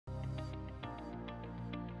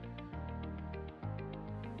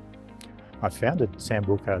I founded Sam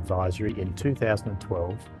Wilco Advisory in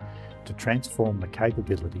 2012 to transform the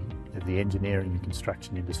capability of the engineering and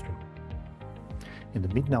construction industry. In the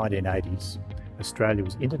mid-1980s, Australia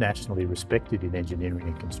was internationally respected in engineering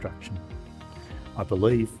and construction. I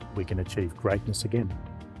believe we can achieve greatness again.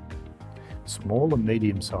 Small and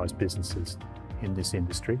medium-sized businesses in this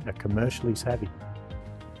industry are commercially savvy.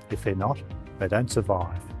 If they're not, they don't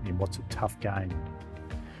survive in what's a tough game.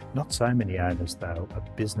 Not so many owners, though, are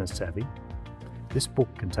business savvy. This book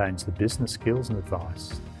contains the business skills and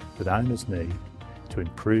advice that owners need to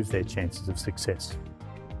improve their chances of success.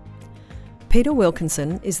 Peter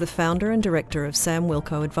Wilkinson is the founder and director of Sam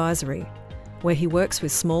Wilco Advisory, where he works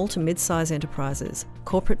with small to mid-size enterprises,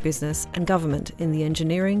 corporate business and government in the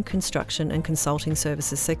engineering, construction and consulting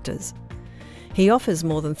services sectors. He offers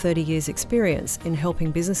more than 30 years' experience in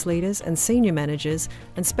helping business leaders and senior managers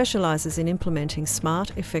and specialises in implementing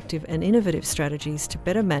smart, effective and innovative strategies to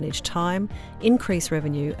better manage time, increase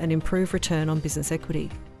revenue and improve return on business equity.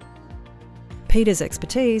 Peter's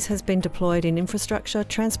expertise has been deployed in infrastructure,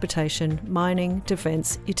 transportation, mining,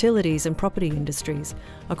 defence, utilities and property industries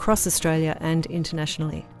across Australia and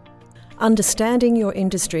internationally. Understanding your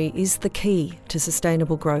industry is the key to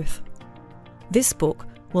sustainable growth. This book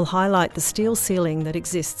will highlight the steel ceiling that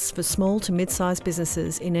exists for small to mid-sized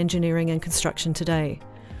businesses in engineering and construction today.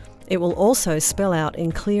 It will also spell out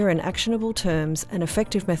in clear and actionable terms an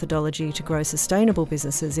effective methodology to grow sustainable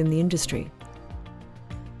businesses in the industry.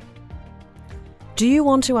 Do you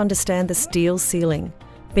want to understand the steel ceiling,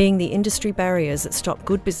 being the industry barriers that stop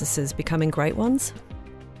good businesses becoming great ones?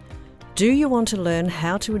 Do you want to learn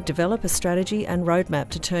how to develop a strategy and roadmap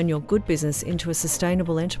to turn your good business into a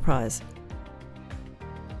sustainable enterprise?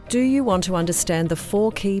 Do you want to understand the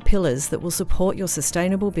 4 key pillars that will support your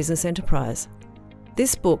sustainable business enterprise?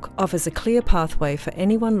 This book offers a clear pathway for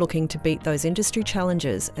anyone looking to beat those industry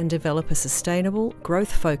challenges and develop a sustainable,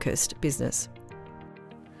 growth-focused business.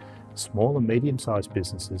 Small and medium-sized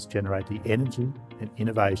businesses generate the energy and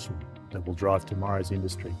innovation that will drive tomorrow's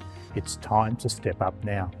industry. It's time to step up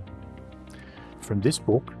now. From this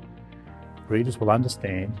book, readers will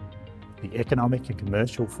understand the economic and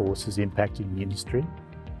commercial forces impacting the industry,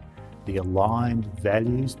 the aligned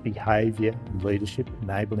values, behaviour and leadership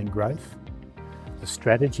enabling growth, the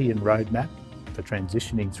strategy and roadmap for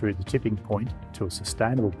transitioning through the tipping point to a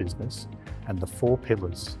sustainable business, and the 4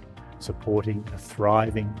 pillars supporting a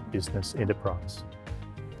thriving business enterprise.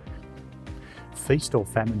 Feast or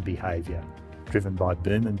famine behaviour, driven by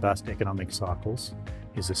boom and bust economic cycles,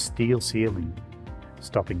 is a steel ceiling,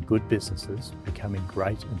 stopping good businesses becoming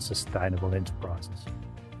great and sustainable enterprises.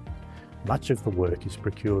 Much of the work is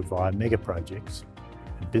procured via mega projects,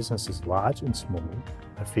 and businesses large and small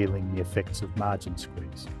are feeling the effects of margin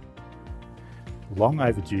squeeze. Long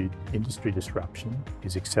overdue industry disruption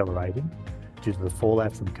is accelerating due to the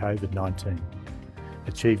fallout from COVID-19.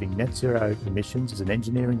 Achieving net zero emissions is an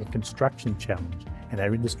engineering and construction challenge, and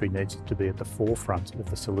our industry needs to be at the forefront of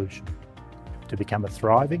the solution. To become a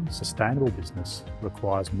thriving, sustainable business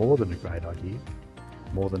requires more than a great idea,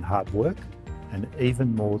 more than hard work, and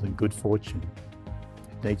even more than good fortune.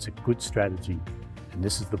 It needs a good strategy, and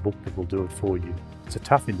this is the book that will do it for you. It's a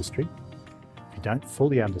tough industry. If you don't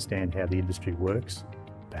fully understand how the industry works,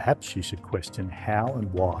 perhaps you should question how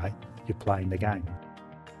and why you're playing the game.